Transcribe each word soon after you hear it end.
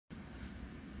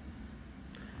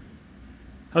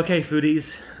Okay,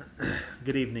 foodies.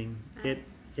 Good evening. It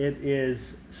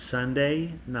is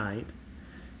Sunday night.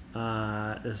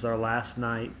 This is our last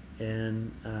night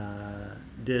in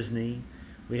Disney.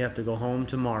 We have to go home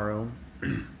tomorrow,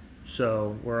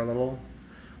 so we're a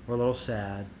little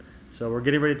sad. So we're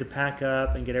getting ready to pack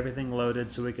up and get everything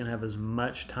loaded so we can have as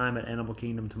much time at Animal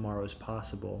Kingdom tomorrow as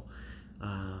possible.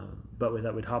 But we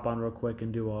thought we'd hop on real quick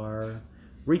and do our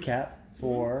recap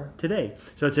for today.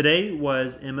 So today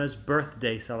was Emma's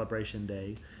birthday celebration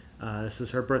day. This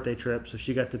is her birthday trip, so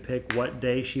she got to pick what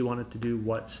day she wanted to do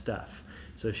what stuff.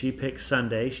 So she picked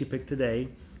Sunday, she picked today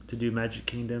to do Magic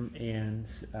Kingdom and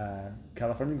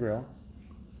California Grill.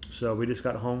 So we just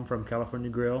got home from California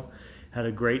Grill, had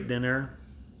a great dinner,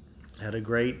 had a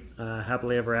great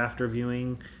Happily Ever After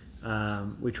viewing.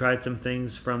 We tried some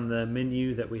things from the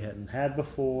menu that we hadn't had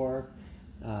before.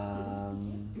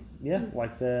 Yeah,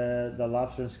 like the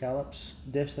lobster and scallops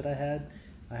dish that I had.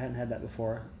 I hadn't had that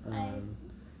before.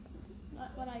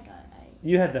 What I got,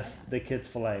 you had the kids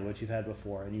fillet, which you've had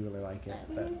before, and you really like it.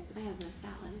 But, I have the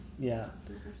salad. yeah.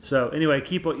 So anyway,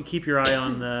 keep your eye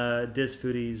on the Diz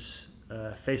Foodies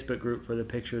Facebook group for the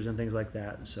pictures and things like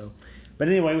that. So, but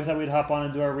anyway, we thought we'd hop on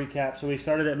and do our recap. So we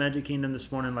started at Magic Kingdom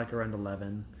this morning, like around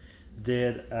 11.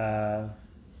 Did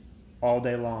all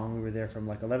day long. We were there from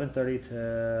like 11:30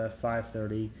 to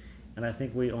 5:30, and I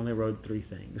think we only rode 3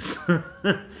 things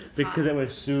because it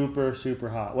was super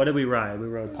hot. What did we ride? We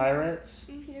rode Pirates,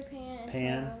 Peter Pan,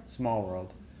 and Small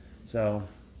World. So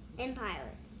and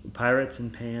Pirates. Pirates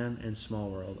and Pan and Small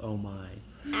World. Oh my!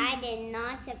 I did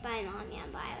not sit by Mommy on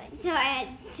Pirates, so I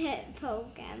had to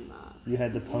poke Emma. You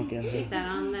had to poke Emma. She sat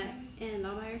on the end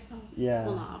all by herself. Yeah.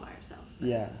 Well, not all by herself.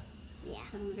 Yeah. Yeah.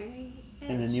 Sat on the very edge.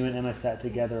 And then you and Emma sat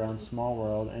together on Small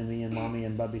World, and me and Mommy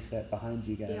and Bubby sat behind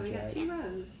you guys. Yeah, we got right? 2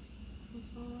 rows.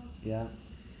 That's all. Yeah.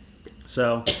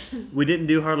 So we didn't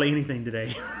do hardly anything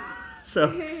today.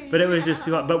 But it was just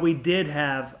too hot. But we did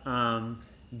have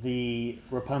the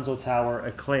Rapunzel Tower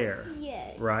eclair.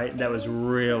 Yes. Right? That was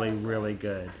really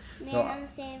good. Man, So, I'm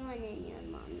saying one in your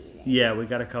Mommy. yeah, we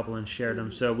got a couple and shared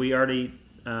them. So we already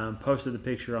posted the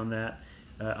picture on that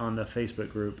on the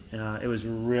Facebook group. It was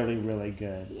really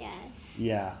good. Yes.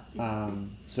 Yeah.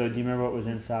 So do you remember what was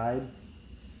inside?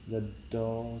 The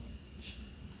Dolce.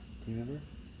 Do you remember?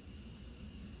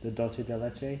 The Dolce de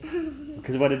Leche?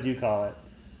 Because what did you call it?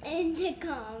 And the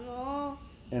caramel.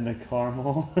 And the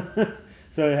caramel.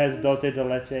 So it has Dolce de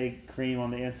Leche cream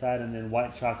on the inside and then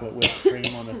white chocolate whipped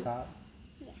cream on the top.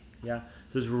 Yeah.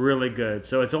 So it's really good.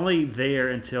 So it's only there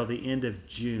until the end of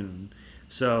June.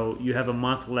 So you have a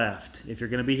month left. If you're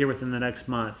going to be here within the next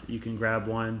month, you can grab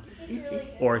one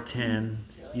or 10.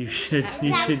 You should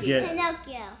get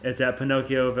Pinocchio. at that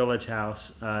Pinocchio Village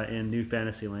House in New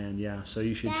Fantasyland. Yeah, so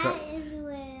you should try. That is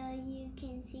where you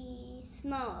can see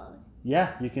Small.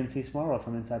 Yeah, you can see Small World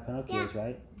from inside Pinocchio's,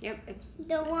 right? Yep, it's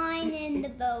The wine and the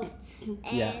boats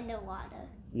and Yeah. the water.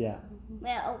 Yeah.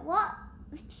 Well, a lot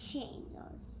of chains.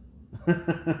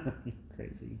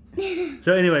 Crazy.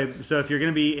 So anyway, so if you're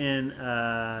going to be in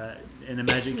the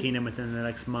Magic Kingdom within the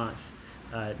next month,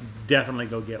 definitely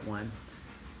go get one.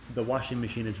 The washing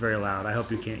machine is very loud. I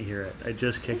hope you can't hear it. It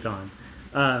just kicked on.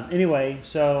 Anyway,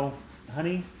 so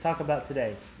honey, talk about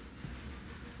today.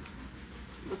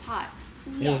 it was hot.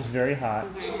 It was very hot.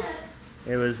 Very hot.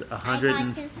 It was I got to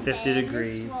 150 stay in the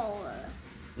degrees. stroller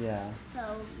Yeah. for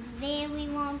a very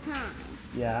long time.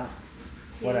 Yeah.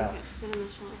 Yeah, What we else? got to sit in the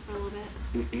stroller for a little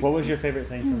bit. What was your favorite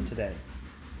thing from today?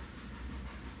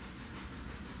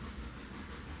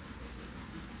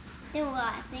 The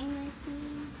laughing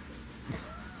machine.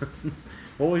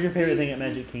 What was your favorite thing at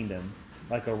Magic Kingdom?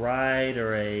 Like a ride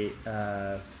or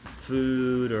a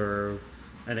food or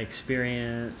an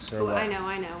experience or Oh, what? I know.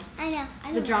 I know.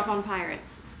 The drop on Pirates.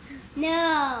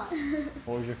 No.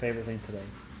 What was your favorite thing today?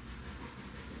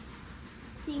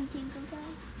 Seeing Tinkerbell.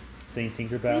 Seeing We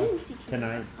Tinkerbell didn't see Tinkerbell.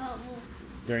 tonight Oh, well,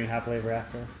 during Happily Ever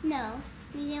After? no.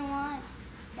 We didn't watch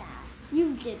that.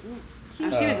 You didn't. Oh,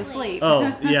 she was asleep.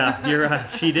 Oh, yeah, you're right.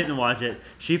 She didn't watch it.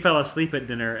 She fell asleep at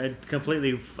dinner and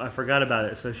completely, I forgot about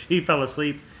it. So she fell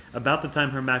asleep about the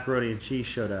time her macaroni and cheese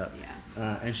showed up.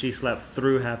 Yeah. And she slept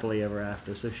through Happily Ever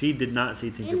After. So she did not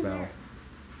see Tinkerbell.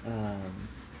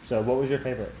 So what was your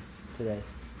favorite today?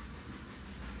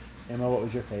 Emma, what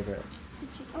was your favorite?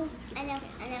 Oh, I know.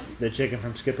 The chicken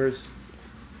from Skipper's?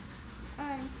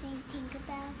 Seeing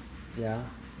Tinkerbell. Yeah.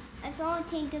 I saw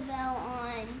Tinkerbell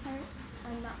on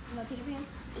Peter Pan.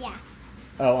 Yeah.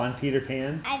 Oh, on Peter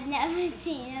Pan? I've never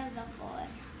seen her before.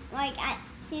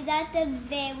 She's at the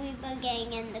very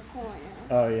beginning in the corner.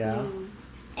 Oh, yeah.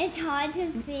 It's hard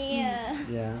to see.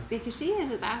 Yeah. Because she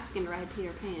was asking to ride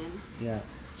Peter Pan. Yeah.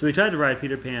 So we tried to ride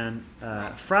Peter Pan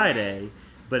Last Friday,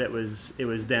 but it was down. It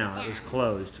was Down.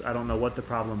 closed. I don't know what the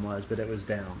problem was, but it was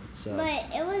down. So But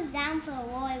it was down for a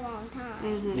really long time.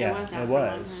 Mm-hmm. yeah, It was down it for a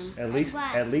was long time. at least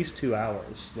glad. at least 2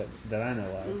 hours that I know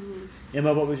of. Mm-hmm.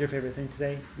 Emma, what was your favorite thing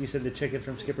today? You said the chicken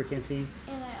from Skipper Canteen.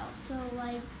 And I also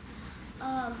like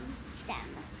That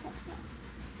must have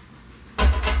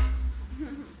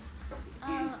been.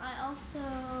 I also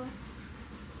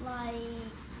like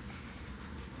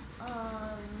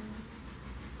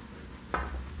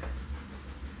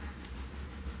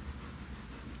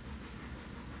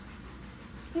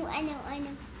Oh, I know.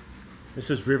 This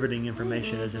was riveting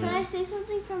information, isn't can I it? say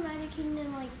something from Magic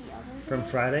Kingdom like the other day? From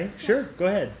Friday? Sure, go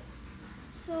ahead.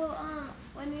 So,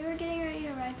 when we were getting ready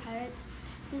to ride Pirates,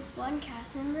 this one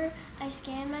cast member, I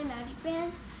scanned my Magic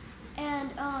Band, and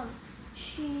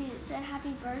she said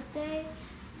happy birthday,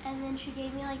 and then she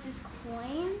gave me like this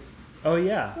coin. Oh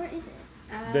yeah, Where is it?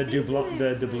 I The think it's doublo- my-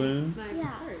 the doubloon? My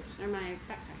Yeah. purse, or my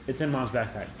backpack. it's in Mom's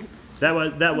backpack.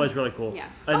 That was really cool. Yeah.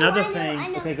 Another I know, thing. I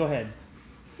know. Okay, go ahead.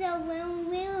 So when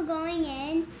we were going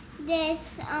in,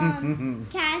 this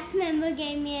cast member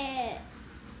gave me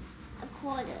a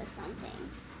quarter or something.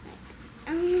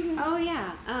 Like, Oh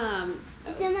yeah.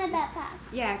 it's in my backpack.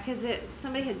 Yeah, because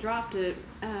somebody had dropped it.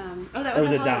 Oh, that It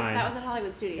was, was at a Hollywood, dime. That was at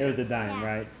Hollywood Studios. It was a dime, Yeah.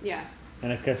 right? Yeah.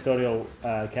 And a custodial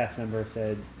cast member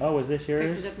said, "Oh, was this Picked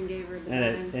yours?" it up and gave her the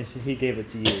And, dime. he gave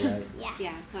it to you, right? Yeah.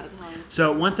 Yeah, that was Hollywood.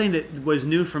 So one thing that was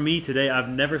new for me today, I've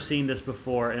never seen this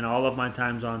before in all of my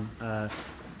times on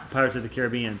Pirates of the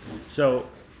Caribbean. So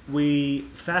we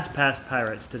fast passed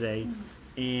Pirates today,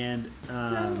 and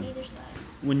Not on either side.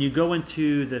 when you go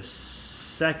into the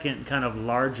second kind of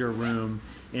larger room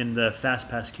in the fast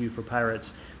pass queue for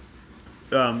Pirates,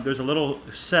 there's a little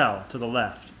cell to the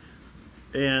left,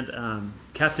 and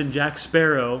Captain Jack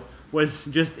Sparrow was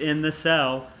just in the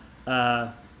cell,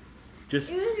 just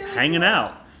It was really hanging cool.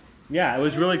 out. Yeah, it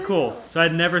was really really cool. cool. So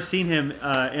I'd never seen him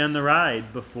in the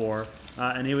ride before,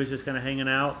 and he was just kind of hanging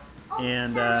out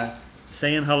and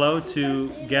saying hello to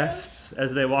guests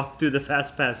as they walked through the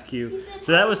fast pass queue.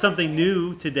 So that was something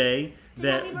new today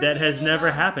that has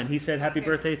never happened. He said happy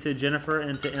birthday to Jennifer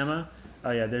and to Emma.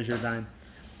 Oh yeah, there's your dime.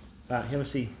 Here,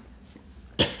 let's see.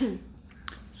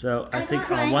 So I I think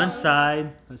got on mine. one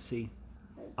side, let's see.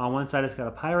 On one side it's got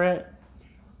a pirate,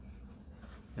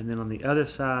 and then on the other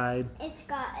side It's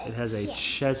got a it has a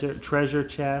chest. treasure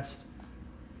chest.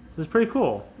 So it's pretty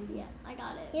cool. Yeah, I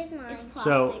got it. Here's mine. It's plastic.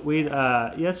 So we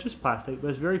yeah, it's just plastic, but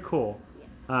it's very cool.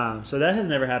 So that has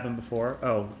never happened before.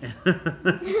 Oh,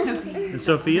 and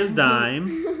Sophia's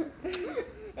dime.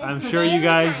 I'm sure you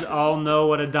guys all know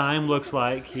what a dime looks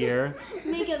like here.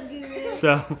 Makeup guru.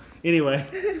 So anyway,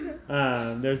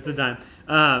 there's the dime.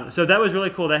 So that was really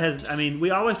cool. That has, I mean,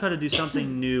 we always try to do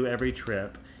something new every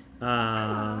trip,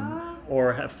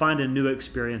 or find a new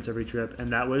experience every trip, and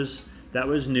that was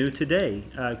new today.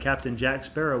 Captain Jack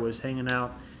Sparrow was hanging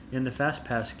out in the Fast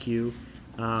Pass queue,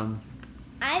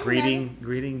 I've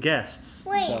greeting guests.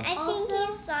 Wait, So- I think Also-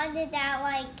 he started that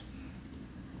like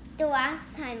the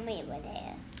last time we were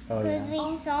there. Oh Because yeah.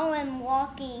 we saw him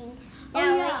walking that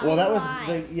Oh, way yeah. to Well, that the was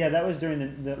ride. that was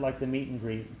during the meet and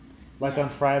greet. Like Yeah. on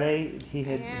Friday, he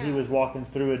know. was walking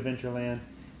through Adventureland.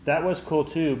 That was cool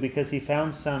too because he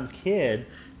found some kid.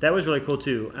 That was really cool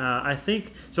too. I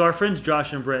think so. Our friends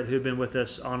Josh and Brett, who've been with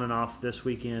us on and off this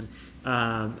weekend,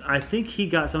 I think he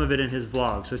got some of it in his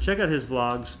vlog. So check out his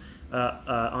vlogs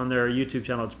on their YouTube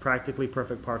channel. It's Practically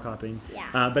Perfect Park Hopping.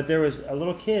 Yeah. But there was a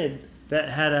little kid that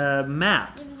had a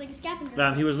map. It was like a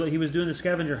scavenger. He was doing the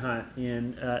scavenger hunt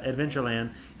in Adventureland.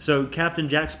 So Captain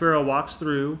Jack Sparrow walks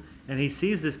through and he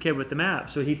sees this kid with the map.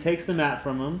 So he takes the map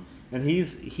from him and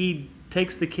he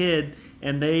takes the kid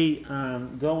and they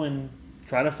go and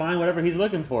try to find whatever he's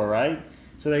looking for. Right.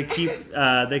 So they keep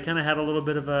they kind of had a little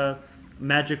bit of a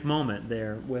magic moment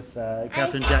there with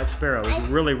Captain Jack Sparrow. It was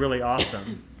really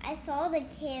awesome. I saw the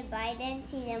kid, but I didn't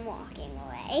see them walking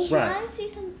away. Right.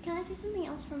 Can I say something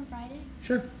else from Friday?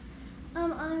 Sure.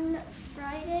 On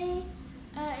Friday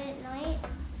at night,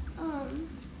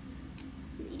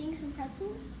 eating some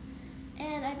pretzels,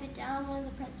 and I bit down one of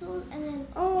the pretzels, and then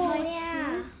Oh, my yeah.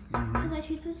 tooth, because my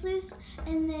tooth was loose,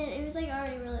 and then it was like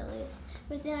already really loose.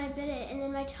 But then I bit it, and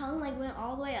then my tongue like went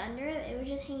all the way under it. It was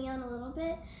just hanging on a little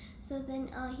bit. So then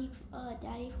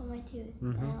Daddy pulled my tooth,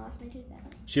 and I lost my tooth that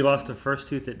way. She lost her first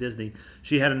tooth at Disney.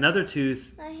 She had another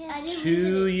tooth I didn't 2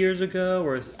 lose it years ago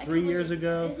or a 3 couple years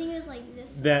ago. I think it was like this.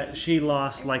 That she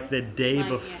lost like the day Like, yeah,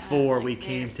 before like we the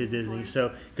came years to Disney. before.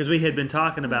 So, because we had been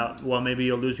talking about, well, maybe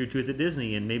you'll lose your tooth at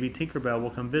Disney, and maybe Tinkerbell will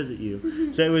come visit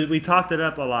you. So we talked it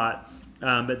up a lot,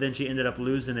 but then she ended up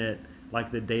losing it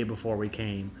like the day before we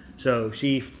came. So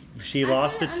she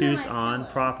lost a put it under tooth my on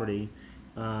pillow. property,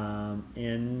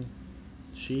 and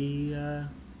she.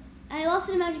 I lost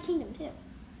it in Magic Kingdom too.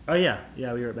 Oh yeah, we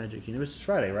were at Magic Kingdom. It was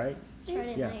Friday, right?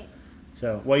 Friday Yeah. night.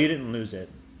 So you didn't lose it.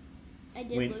 I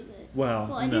did We- lose it.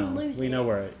 Well, I no, didn't lose we it. know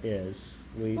where it is.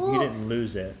 You Well- didn't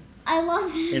lose it. I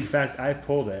lost it. In fact, I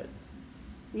pulled it.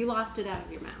 You lost it out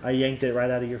of your mouth. I yanked it right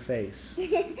out of your face.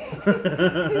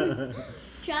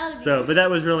 Child So, abuse. but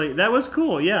that was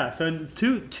cool. Yeah. So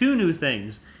two new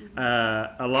things: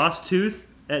 a lost tooth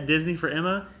at Disney for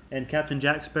Emma, and Captain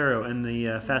Jack Sparrow in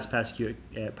the Fast Pass queue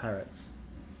at Pirates.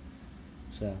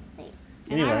 So, And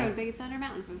I anyway, rode Big Thunder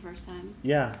Mountain for the first time.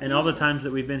 yeah, and all the times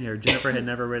that we've been here, Jennifer had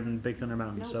never ridden Big Thunder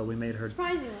Mountain, Nope. so we made her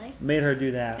Surprisingly.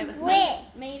 do that. It was Whit,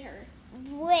 Made her.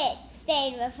 Whit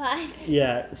stayed with us.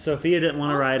 Yeah, Sophia didn't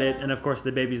want to ride it, Also- and of course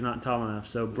the baby's not tall enough.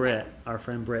 So Britt, our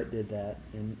friend Britt, did that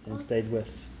and Also- stayed with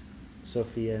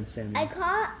Sophia and Sammy. I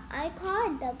caught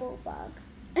a double bug.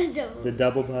 The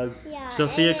double bug. Yeah.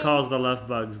 Sophia and calls the love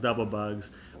bugs double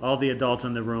bugs. All the adults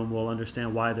in the room will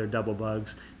understand why they're double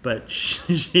bugs, but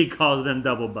she calls them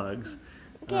double bugs.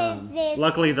 there's-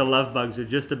 Luckily, the love bugs are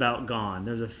just about gone.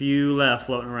 There's a few left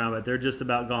floating around, but they're just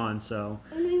about gone. So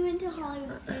When we went to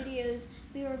Hollywood Studios,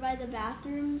 we were by the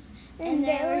bathrums, and and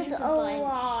there there was was just a a bunch.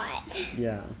 lot.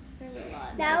 yeah, Really a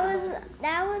lot.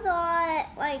 That was all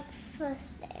like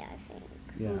first day, I think.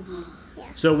 yeah. Mhm.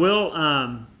 So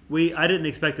I didn't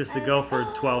expect this to go for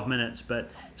 12 minutes, but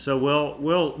so we'll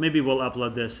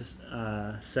upload this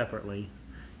separately,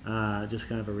 just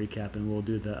kind of a recap, and we'll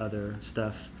do the other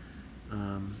stuff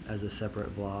as a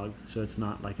separate vlog, so it's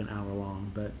not like an hour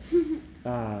long. But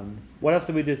what else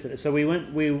did we do today? So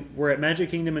we were at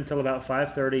Magic Kingdom until about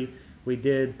 5:30. We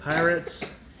did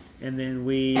Pirates, and then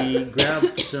we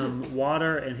grabbed some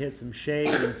water and hit some shade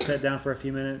and sat down for a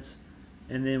few minutes,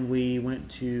 and then we went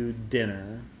to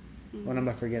dinner. What am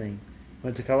I forgetting?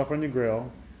 Went to California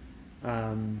Grill,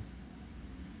 and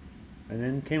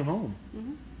then came home.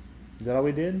 Mhm. Is that all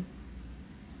we did?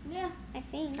 Yeah. I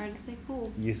think. Tried to stay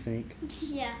cool. You think?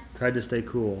 Yeah. Tried to stay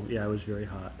cool. Yeah, it was very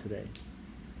hot today.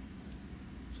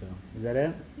 So, is that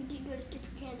it? We did go to Skipper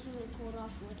Canteen and pulled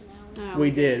off for like an hour. Oh, we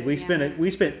did. We yeah.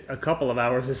 spent a couple of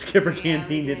hours at Skipper Yeah,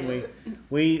 Canteen, we didn't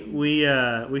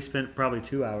did. we spent probably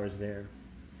 2 hours there.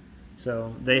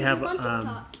 So they It have. was on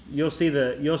TikTok. You'll see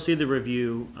the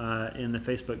review in the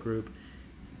Facebook group.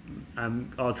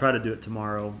 I'll try to do it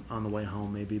tomorrow on the way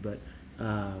home, maybe. But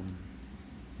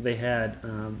they had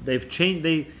they've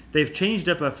changed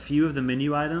up a few of the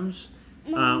menu items,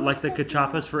 like the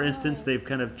cachapas, for instance. They've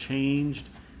kind of changed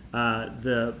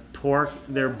the pork.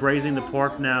 They're braising the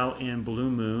pork now in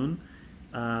Blue Moon,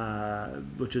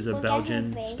 which is a We'll get her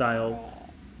Belgian bracelet. style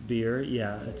beer.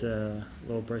 Yeah, it's a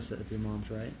little bracelet if your mom's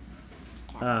right.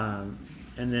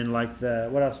 And then like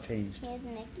what else changed? Here's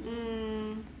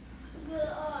Mickey.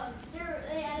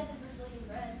 They added the Brazilian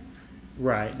bread.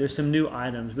 Right, there's some new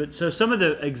items, but so some of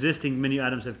the existing menu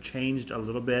items have changed a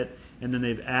little bit, and then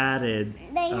they've added.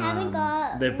 They haven't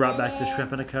got They've brought back the rid-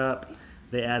 shrimp in a cup.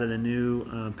 They added a new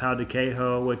pão de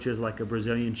queijo, which is like a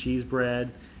Brazilian cheese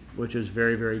bread, which is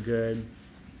very very good.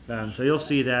 So you'll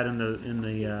see that in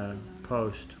the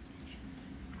post.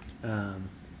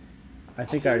 I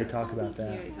think I already talked about We that.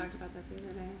 already talked about that the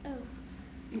other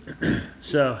day. Oh.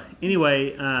 So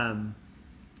anyway,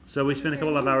 so we spent a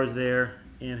couple of hours there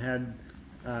and had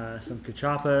some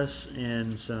cachapas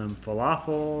and some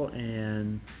falafel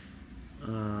and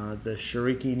the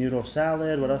shiriki noodle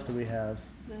salad. What else do we have?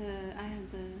 I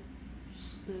had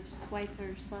the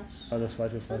Schweitzer slush. Oh, the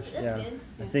Schweitzer slush. That's Yeah. good.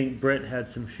 I think Britt had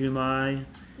some shumai,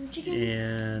 Some chicken.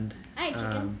 and I had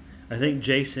chicken. I think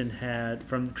Jason had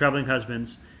from Traveling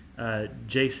Husbands.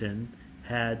 Jason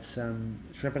had some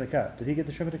shrimp in a cup. Did he get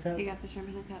the shrimp in a cup? You got the shrimp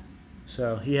in a cup.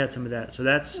 So he had some of that. So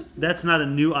that's not a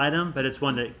new item, but it's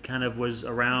one that kind of was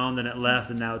around and it left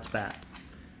and now it's back.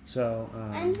 So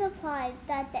I'm surprised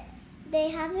that they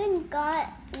haven't got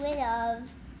rid of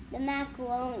the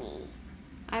macaroni.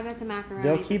 I bet the macaroni.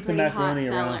 they'll keep the macaroni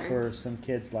around seller. for some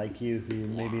kids like you who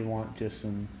maybe want just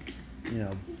some,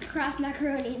 Kraft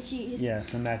macaroni and cheese.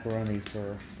 some macaroni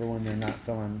for when they're not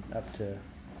filling up to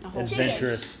A whole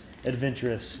adventurous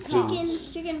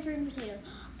foods. Chicken, fruit, and potatoes.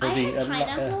 For I the, had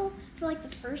pineapple for like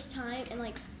the first time in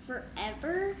like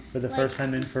forever. For the Like, first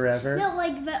time in forever. No,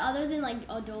 like, but other than like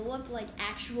a Dole Whip, like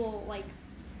actual like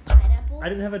pineapple. I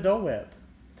didn't have a Dole Whip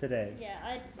today. Yeah,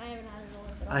 I haven't had a Dole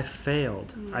Whip at all. I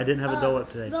failed. I didn't have a Dole Whip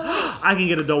today. but like- I can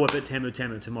get a Dole Whip at Tamu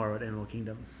Tamu tomorrow at Animal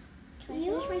Kingdom. Can I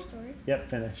finish my story? Yep,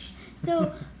 finish.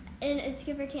 So, in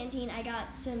Skipper Canteen, I got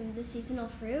the seasonal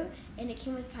fruit, and it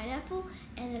came with pineapple,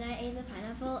 and then I ate the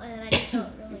pineapple, and then I just felt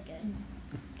really good.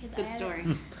 Good story.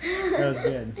 That was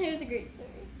good. It was a great story.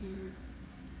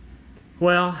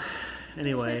 Well,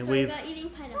 anyway, About eating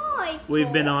pineapple.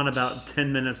 we've been on about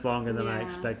 10 minutes longer than I Yeah.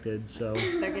 expected. So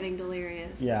They're getting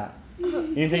delirious. yeah.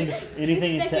 Anything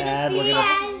to add? We're We gonna,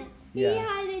 had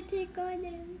yeah. a tick on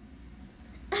him.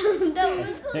 That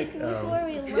was like before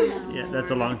we left. Yeah,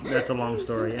 that's a long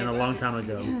story and a long time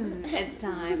ago. It's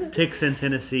time. Ticks in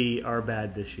Tennessee are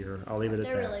bad this year. I'll leave it at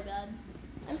They're that. really bad.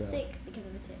 I'm So. sick because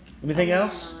of a tick. Anything Oh,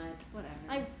 else? not. Whatever.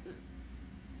 I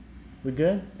We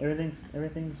good? Everything's I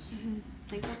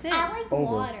think that's it. I like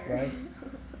over, water. right?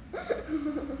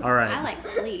 All right. I like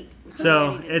sleep. which So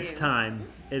I'm ready to it's do. time.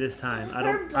 It is time. I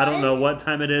Her don't know bun- what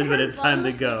time it is, but Her it's bun time to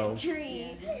looks go. Like a tree.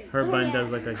 Her bun Yeah. does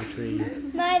look like a tree.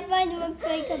 My bun looks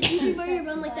like a You should wear your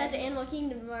princess bun like that to bun. Animal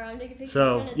Kingdom tomorrow. I'm taking a picture. So in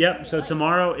front of the yep. tree. So I like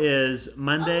tomorrow is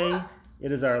Monday. look.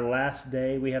 It is our last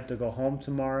day. We have to go home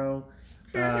tomorrow.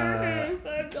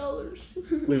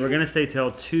 $5. We were gonna stay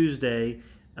till Tuesday,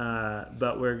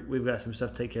 but we've got some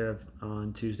stuff to take care of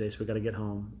on Tuesday, so we got to get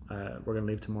home. We're gonna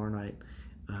leave tomorrow night.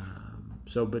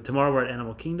 But tomorrow we're at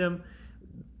Animal Kingdom,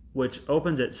 which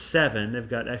opens at 7. They've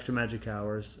got extra magic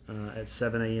hours at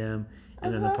 7 a.m.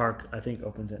 and then the park I think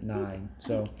opens at 9.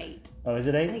 So 8. oh, is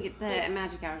it I 8? think the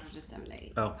magic hours are just 7 to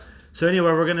 8. Oh, so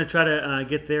anyway, we're gonna try to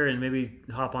get there and maybe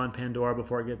hop on Pandora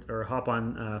before it gets, or hop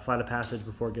on Flight of Passage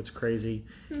before it gets crazy,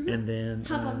 and then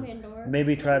Hop on Pandora.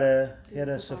 maybe try to hit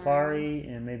the a safari.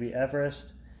 safari and maybe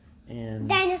Everest. And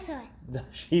Dinosaur.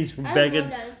 she's I begging.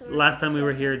 love dinosaurs. Last time we So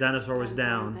were here, good. dinosaur was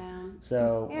down,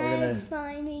 so we're It's gonna.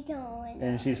 finally going.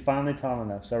 And she's finally tall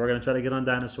enough, so we're gonna try to get on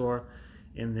dinosaur,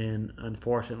 and then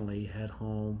unfortunately head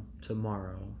home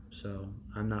tomorrow. So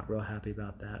I'm not real happy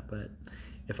about that, but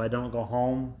if I don't go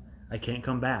home, I can't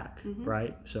come back,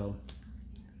 right? So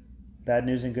bad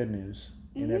news and good news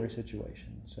in every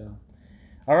situation. So,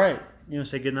 all right, you want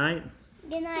to say good night?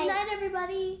 Good Good night. night,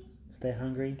 everybody. Stay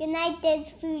hungry. Good night, there's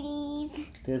foodies.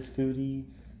 There's foodies.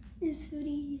 This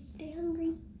foodie, stay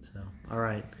hungry. So, all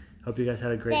right. Hope you guys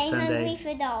had a great Stay Sunday.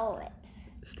 hungry for Dole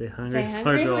Whips. Stay hungry, Stay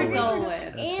hungry Dole for Whip. Dole Whip.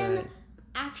 That's And right.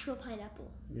 actual pineapple.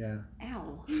 Yeah.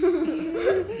 Ow.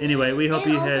 Anyway, we hope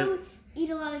and you had. also eat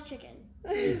a lot of chicken.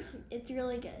 It's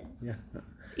really good. Yeah.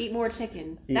 Eat more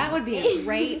chicken. Eat- That would be a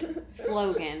great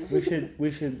slogan. We should.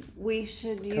 We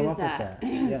should Come use up with that. that.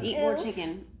 Yeah. Eat more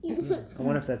chicken. I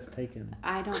wonder if that's taken.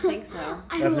 I don't think so.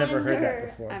 I've never heard that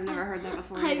before. I've never heard that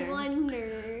before I either.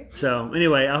 wonder. So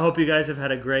anyway, I hope you guys have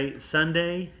had a great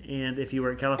Sunday. And if you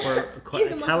were at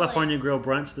California Grill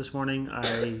brunch this morning, I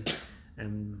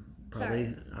am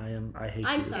probably I hate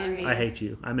I'm you. sorry. I hate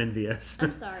you. I'm envious.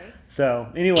 I'm sorry. So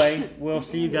anyway, we'll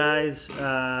see you guys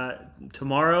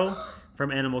tomorrow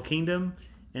from Animal Kingdom,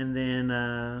 and then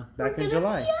back in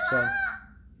July. So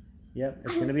yep,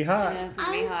 it's gonna be hot. Yeah, it's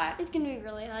gonna be hot. It's gonna be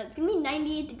really hot. It's gonna be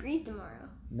 98 degrees tomorrow.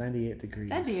 98 degrees.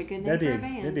 That'd be a good name That'd be for a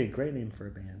band. That'd be a great name for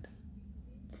a band.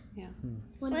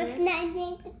 One What's day.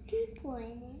 98 the people in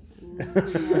it? Yeah,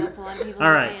 that's a lot of people All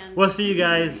in right, the band. we'll see you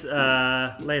guys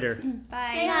later.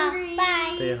 Bye. Stay hungry.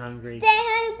 Bye. Stay hungry. Stay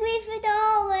hungry for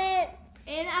Dole Whips.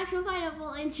 And actual pineapple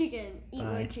and chicken. Eat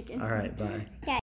more Bye. chicken. All right, bye.